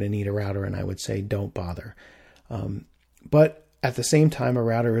probably not going to need a router, and I would say don't bother. But at the same time, a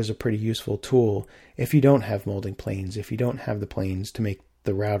router is a pretty useful tool if you don't have molding planes, if you don't have the planes to make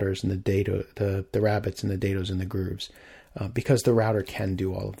the routers and the rabbets and the dados and the grooves, because the router can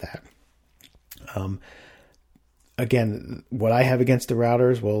do all of that. Again, what I have against the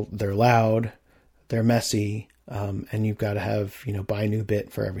routers, well, they're loud, they're messy, and you've got to buy a new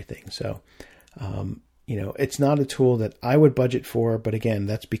bit for everything. So, it's not a tool that I would budget for, but again,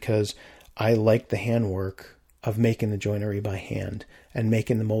 that's because I like the handwork of making the joinery by hand and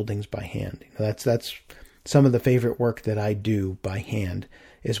making the moldings by hand. That's some of the favorite work that I do by hand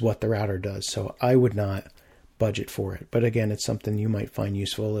is what the router does. So I would not budget for it. But again, it's something you might find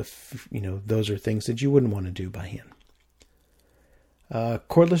useful if, those are things that you wouldn't want to do by hand.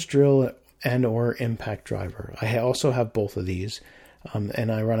 Cordless drill and or impact driver. I also have both of these. And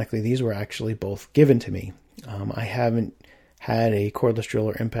ironically, these were actually both given to me. I haven't had a cordless drill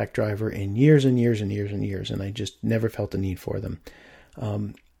or impact driver in years and years and years and years, and I just never felt the need for them.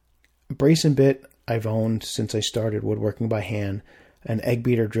 Brace and bit I've owned since I started woodworking by hand. An egg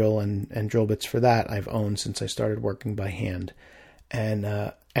beater drill and drill bits for that I've owned since I started working by hand. And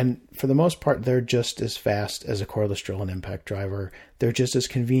for the most part, they're just as fast as a cordless drill and impact driver. They're just as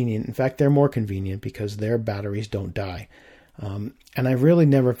convenient. In fact, they're more convenient because their batteries don't die. And I've really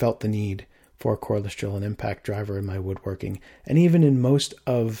never felt the need for a cordless drill and impact driver in my woodworking. And even in most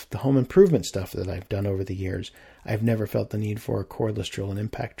of the home improvement stuff that I've done over the years, I've never felt the need for a cordless drill and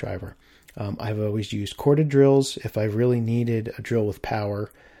impact driver. I've always used corded drills if I really needed a drill with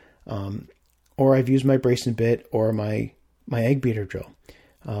power, or I've used my brace and bit or my egg beater drill.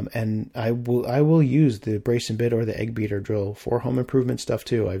 And I will use the brace and bit or the egg beater drill for home improvement stuff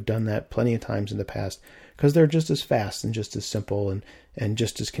too. I've done that plenty of times in the past because they're just as fast and just as simple and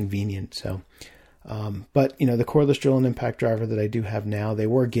just as convenient. So, but the cordless drill and impact driver that I do have now, they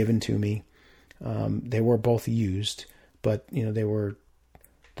were given to me. They were both used, but they were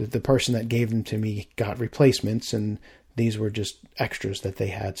the person that gave them to me got replacements, and these were just extras that they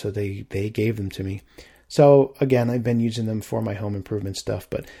had, so they gave them to me. So again, I've been using them for my home improvement stuff,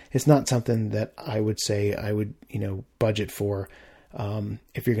 but it's not something that I would say I would, budget for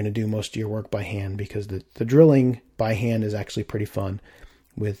if you're going to do most of your work by hand, because the drilling by hand is actually pretty fun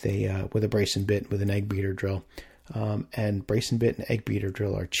with a brace and bit, with an egg beater drill. And brace and bit and egg beater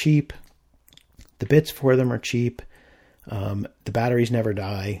drill are cheap. The bits for them are cheap. The batteries never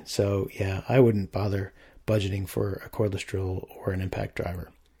die. So yeah, I wouldn't bother budgeting for a cordless drill or an impact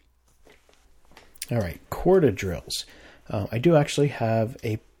driver. All right, corded drills. I do actually have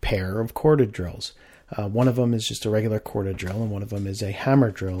a pair of corded drills. One of them is just a regular corded drill, and one of them is a hammer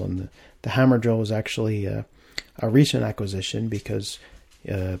drill. And the hammer drill was actually a recent acquisition because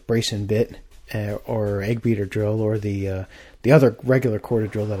brace and bit or egg beater drill or the other regular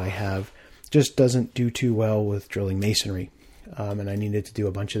corded drill that I have just doesn't do too well with drilling masonry. And I needed to do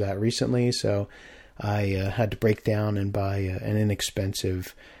a bunch of that recently, so I had to break down and buy an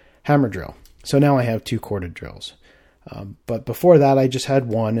inexpensive hammer drill. So now I have two corded drills. But before that, I just had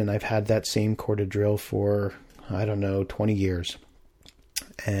one, and I've had that same corded drill for, 20 years.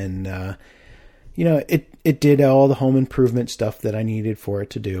 And, it did all the home improvement stuff that I needed for it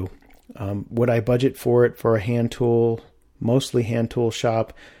to do. Would I budget for it for a hand tool, mostly hand tool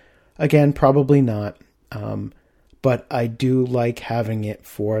shop? Again, probably not. But I do like having it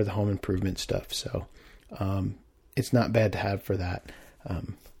for the home improvement stuff. So it's not bad to have for that.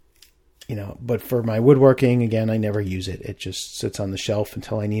 But for my woodworking, again, I never use it. It just sits on the shelf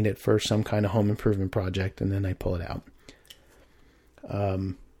until I need it for some kind of home improvement project, and then I pull it out.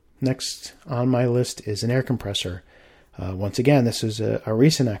 Next on my list is an air compressor. Once again, this is a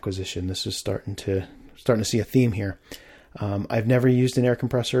recent acquisition. This is starting to see a theme here. I've never used an air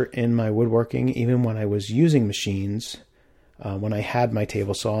compressor in my woodworking, even when I was using machines. When I had my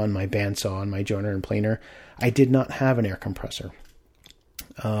table saw and my bandsaw and my joiner and planer, I did not have an air compressor.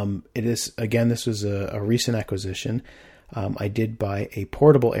 This was a recent acquisition. I did buy a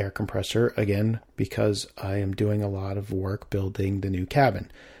portable air compressor, again, because I am doing a lot of work building the new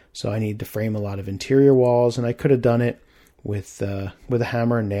cabin. So I need to frame a lot of interior walls, and I could have done it with a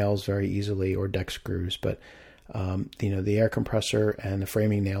hammer and nails very easily, or deck screws. But, the air compressor and the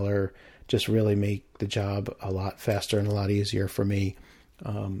framing nailer just really make the job a lot faster and a lot easier for me.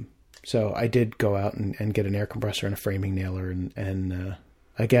 So I did go out and get an air compressor and a framing nailer, and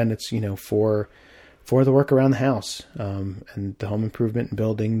again, it's, for the work around the house, and the home improvement and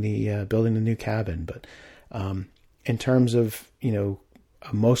building the new cabin. But, in terms of,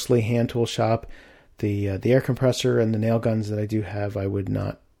 a mostly hand tool shop, the air compressor and the nail guns that I do have, I would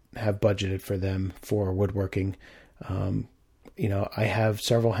not have budgeted for them for woodworking. I have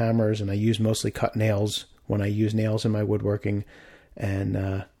several hammers, and I use mostly cut nails when I use nails in my woodworking, and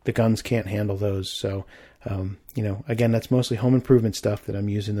the guns can't handle those. So, again, that's mostly home improvement stuff that I'm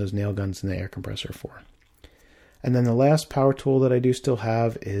using those nail guns and the air compressor for. And then the last power tool that I do still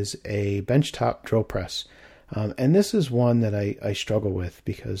have is a benchtop drill press. And this is one that I struggle with,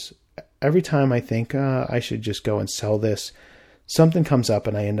 because every time I think I should just go and sell this, something comes up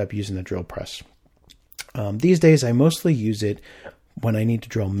and I end up using the drill press. These days I mostly use it when I need to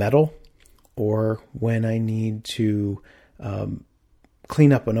drill metal, or when I need to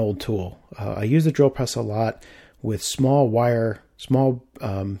clean up an old tool. I use the drill press a lot with small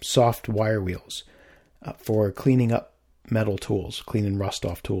soft wire wheels for cleaning up metal tools, cleaning rust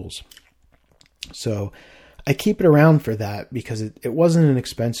off tools. So I keep it around for that, because it wasn't an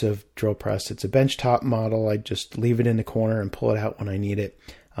expensive drill press. It's a benchtop model. I just leave it in the corner and pull it out when I need it.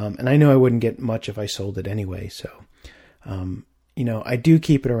 And I know I wouldn't get much if I sold it anyway. So, I do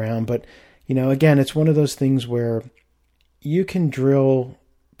keep it around. But, again, it's one of those things where you can drill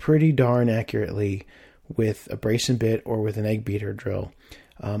pretty darn accurately with a brace and bit or with an egg beater drill.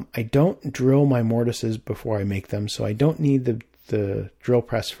 I don't drill my mortises before I make them, so I don't need the drill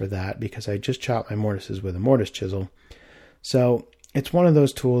press for that, because I just chop my mortises with a mortise chisel. So it's one of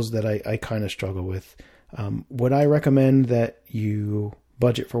those tools that I kind of struggle with. Would I recommend that you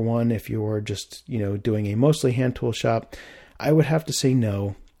budget for one if you're just, doing a mostly hand tool shop? I would have to say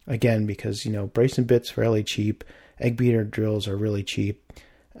no, again, because, brace and bit's fairly cheap. Egg beater drills are really cheap.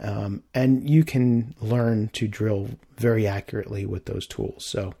 And you can learn to drill very accurately with those tools.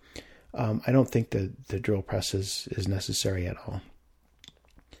 So I don't think that the drill press is necessary at all.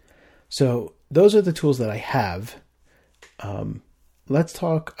 So those are the tools that I have. Let's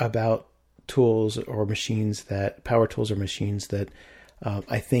talk about tools or machines power tools or machines that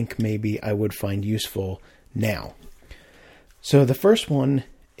I think maybe I would find useful now. So the first one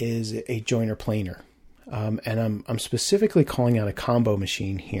is a joiner planer. And I'm specifically calling out a combo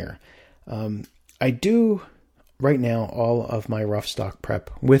machine here. I do right now all of my rough stock prep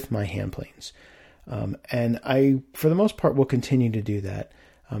with my hand planes. And I, for the most part, will continue to do that.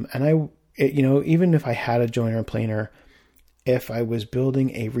 Even if I had a joiner planer, if I was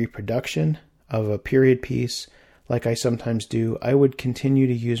building a reproduction of a period piece, like I sometimes do, I would continue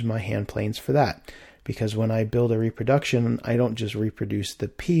to use my hand planes for that. Because when I build a reproduction, I don't just reproduce the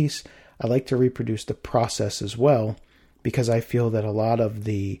piece, I like to reproduce the process as well, because I feel that a lot of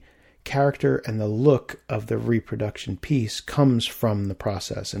the character and the look of the reproduction piece comes from the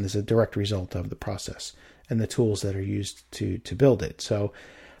process and is a direct result of the process and the tools that are used to build it. So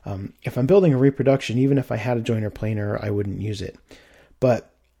if I'm building a reproduction, even if I had a joiner planer, I wouldn't use it. But,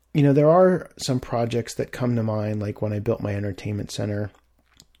 there are some projects that come to mind, like when I built my entertainment center.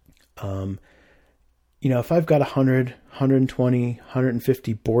 If I've got 100, 120,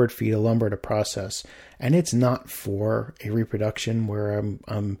 150 board feet of lumber to process, and it's not for a reproduction where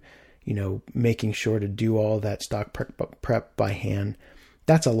I'm making sure to do all that stock prep by hand,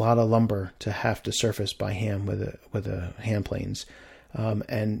 that's a lot of lumber to have to surface by hand with a hand planes.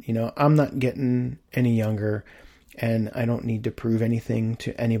 I'm not getting any younger, and I don't need to prove anything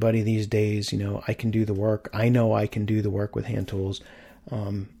to anybody these days. I can do the work. I know I can do the work with hand tools.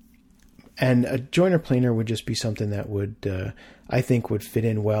 And a joiner planer would just be something that would, I think, would fit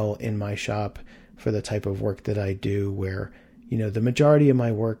in well in my shop for the type of work that I do, where, the majority of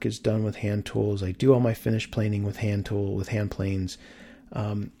my work is done with hand tools. I do all my finish planing with hand planes.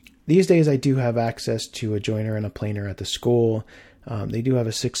 These days I do have access to a joiner and a planer at the school. They do have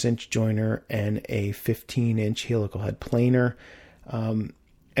a 6-inch joiner and a 15-inch helical head planer.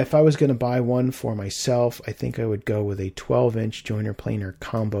 If I was going to buy one for myself, I think I would go with a 12-inch joiner planer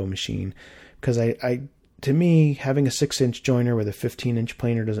combo machine, because to me, having a 6-inch joiner with a 15-inch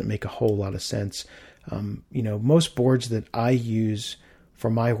planer doesn't make a whole lot of sense. Most boards that I use for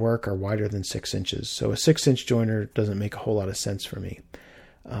my work are wider than 6 inches, so a 6-inch joiner doesn't make a whole lot of sense for me.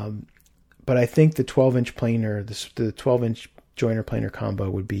 But I think the 12-inch planer, the 12-inch joiner planer combo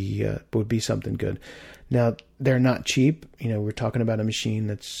would be something good. Now, they're not cheap. We're talking about a machine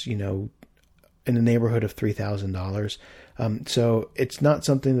that's, in the neighborhood of $3,000. So it's not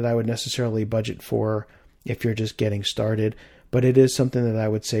something that I would necessarily budget for if you're just getting started, but it is something that I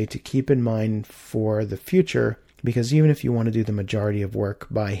would say to keep in mind for the future, because even if you want to do the majority of work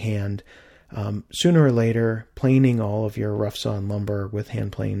by hand, sooner or later, planing all of your rough sawn lumber with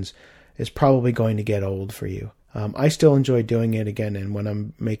hand planes is probably going to get old for you. I still enjoy doing it again, and when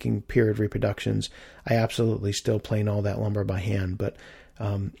I'm making period reproductions, I absolutely still plane all that lumber by hand. But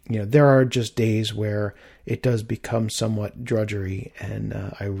there are just days where it does become somewhat drudgery, and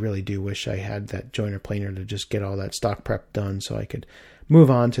I really do wish I had that joiner planer to just get all that stock prep done, so I could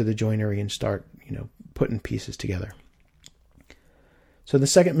move on to the joinery and start, putting pieces together. So the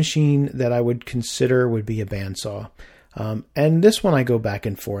second machine that I would consider would be a bandsaw. And this one I go back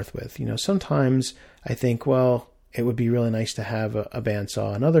and forth with. Sometimes I think, well, it would be really nice to have a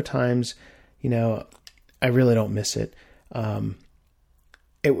bandsaw. And other times, I really don't miss it.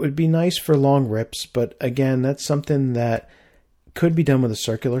 It would be nice for long rips, but again, that's something that could be done with a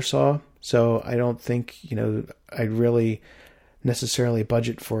circular saw. So I don't think, I'd really necessarily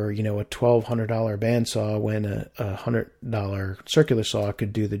budget for, a $1,200 bandsaw when a $100 circular saw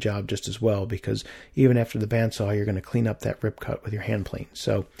could do the job just as well, because even after the bandsaw, you're going to clean up that rip cut with your hand plane.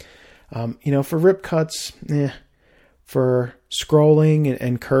 So, for rip cuts, for scrolling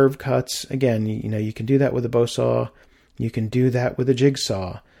and curve cuts, again, you can do that with a bow saw. You can do that with a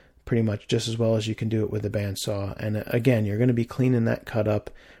jigsaw pretty much just as well as you can do it with a bandsaw. And again, you're going to be cleaning that cut up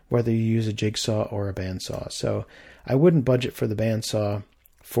whether you use a jigsaw or a bandsaw. So I wouldn't budget for the bandsaw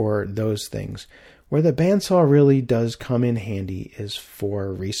for those things. Where the bandsaw really does come in handy is for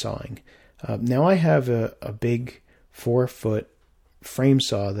resawing. Now I have a big 4-foot frame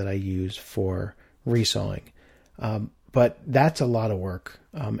saw that I use for resawing. But that's a lot of work,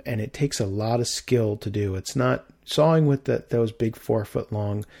 and it takes a lot of skill to do. It's not sawing with those big 4-foot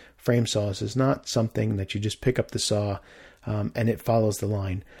long frame saws is not something that you just pick up the saw and it follows the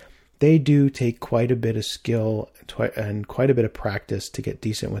line. They do take quite a bit of skill and quite a bit of practice to get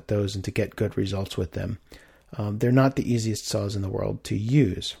decent with those and to get good results with them. They're not the easiest saws in the world to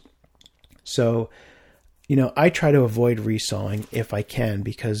use. So, I try to avoid resawing if I can,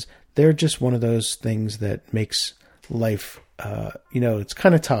 because they're just one of those things that makes life, it's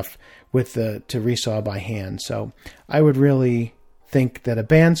kind of tough to resaw by hand. So I would really think that a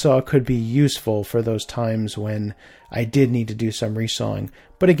bandsaw could be useful for those times when I did need to do some resawing.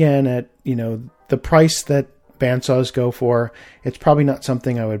 But again, at, the price that bandsaws go for, it's probably not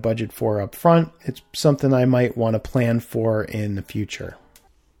something I would budget for up front. It's something I might want to plan for in the future.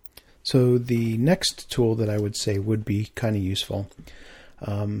 So the next tool that I would say would be kind of useful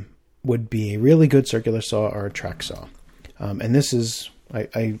would be a really good circular saw or a track saw. And this is,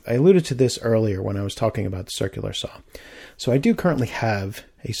 I alluded to this earlier when I was talking about the circular saw. So I do currently have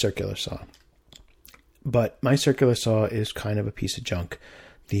a circular saw, but my circular saw is kind of a piece of junk.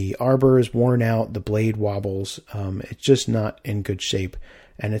 The arbor is worn out, the blade wobbles, it's just not in good shape.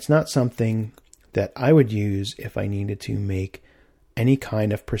 And it's not something that I would use if I needed to make any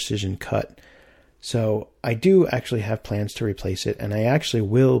kind of precision cut. So I do actually have plans to replace it, and I actually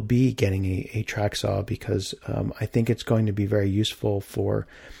will be getting a track saw because I think it's going to be very useful for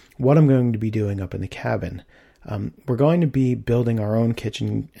what I'm going to be doing up in the cabin. We're going to be building our own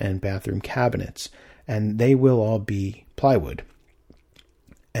kitchen and bathroom cabinets, and they will all be plywood.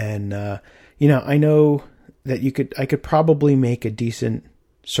 And, I know that I could probably make a decent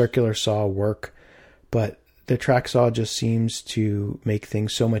circular saw work, but the track saw just seems to make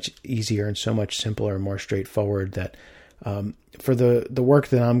things so much easier and so much simpler and more straightforward that for the work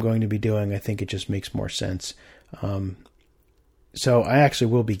that I'm going to be doing, I think it just makes more sense. So I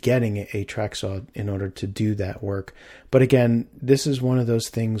actually will be getting a track saw in order to do that work. But again, this is one of those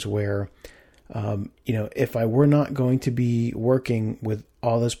things where If I were not going to be working with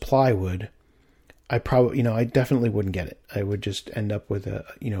all this plywood, I definitely wouldn't get it. I would just end up with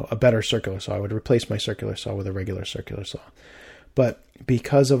a better circular saw. I would replace my circular saw with a regular circular saw. But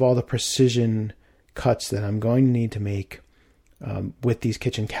because of all the precision cuts that I'm going to need to make with these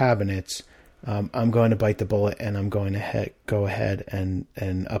kitchen cabinets, I'm going to bite the bullet, and I'm going to go ahead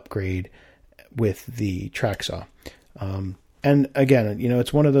and upgrade with the track saw. And again,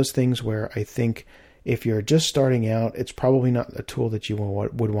 it's one of those things where I think if you're just starting out, it's probably not a tool that you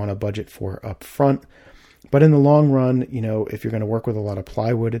would want to budget for up front. But in the long run, if you're going to work with a lot of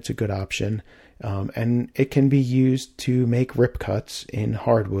plywood, it's a good option. And it can be used to make rip cuts in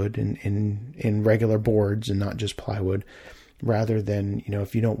hardwood and in regular boards and not just plywood, rather than,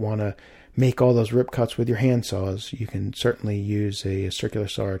 if you don't want to make all those rip cuts with your hand saws, you can certainly use a circular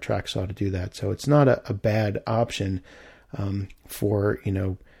saw or a track saw to do that. So it's not a bad option for,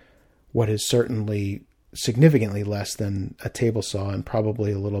 what is certainly significantly less than a table saw, and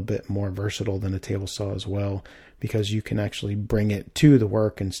probably a little bit more versatile than a table saw as well, because you can actually bring it to the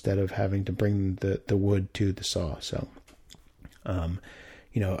work instead of having to bring the wood to the saw. So,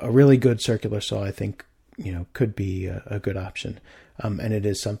 a really good circular saw, I think, could be a good option. And it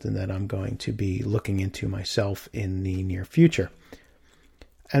is something that I'm going to be looking into myself in the near future.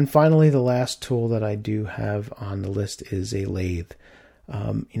 And finally, the last tool that I do have on the list is a lathe.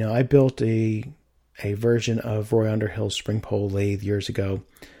 I built a version of Roy Underhill's spring pole lathe years ago,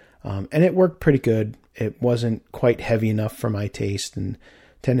 and it worked pretty good. It wasn't quite heavy enough for my taste and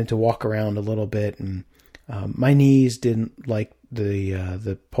tended to walk around a little bit, and my knees didn't like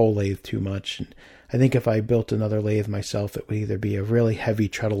the pole lathe too much. And I think if I built another lathe myself, it would either be a really heavy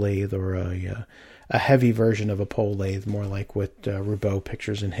treadle lathe or a heavy version of a pole lathe, more like what Roubaud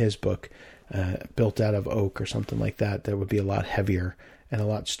pictures in his book, built out of oak or something like that. That would be a lot heavier and a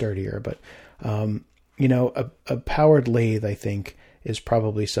lot sturdier. But, a powered lathe, I think, is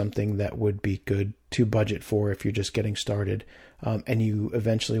probably something that would be good to budget for if you're just getting started and you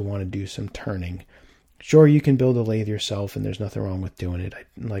eventually want to do some turning. Sure, you can build a lathe yourself, and there's nothing wrong with doing it.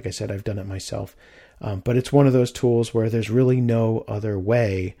 Like I said, I've done it myself. But it's one of those tools where there's really no other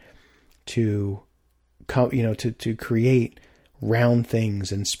way to create round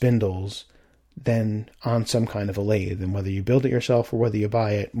things and spindles than on some kind of a lathe. And whether you build it yourself or whether you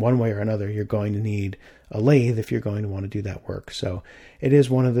buy it, one way or another, you're going to need a lathe if you're going to want to do that work. So it is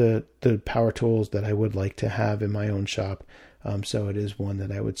one of the power tools that I would like to have in my own shop. So it is one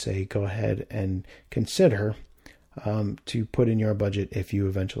that I would say go ahead and consider to put in your budget if you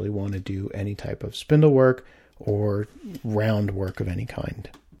eventually want to do any type of spindle work or round work of any kind.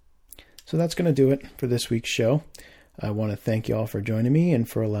 So that's going to do it for this week's show. I want to thank you all for joining me and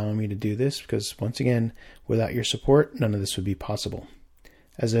for allowing me to do this, because once again, without your support, none of this would be possible.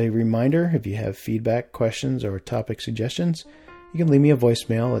 As a reminder, if you have feedback, questions, or topic suggestions, you can leave me a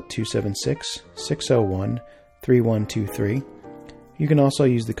voicemail at 276-601-3123. You can also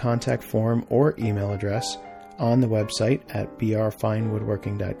use the contact form or email address on the website at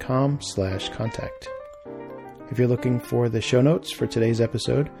brfinewoodworking.com/contact. If you're looking for the show notes for today's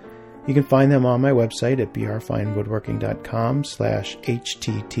episode, you can find them on my website at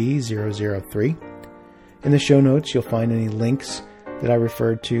brfinewoodworking.com/HTT003. In the show notes, you'll find any links that I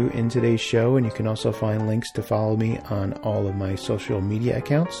referred to in today's show, and you can also find links to follow me on all of my social media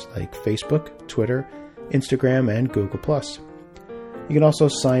accounts like Facebook, Twitter, Instagram, and Google+. You can also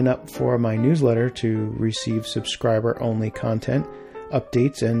sign up for my newsletter to receive subscriber-only content,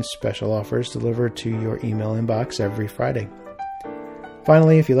 updates, and special offers delivered to your email inbox every Friday.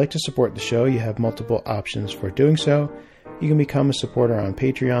 Finally, if you'd like to support the show, you have multiple options for doing so. You can become a supporter on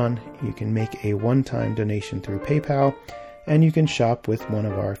Patreon, you can make a one-time donation through PayPal, and you can shop with one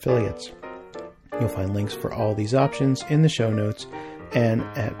of our affiliates. You'll find links for all these options in the show notes and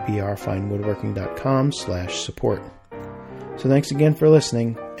at brfinewoodworking.com/support. So thanks again for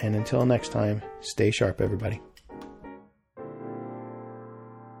listening, and until next time, stay sharp, everybody.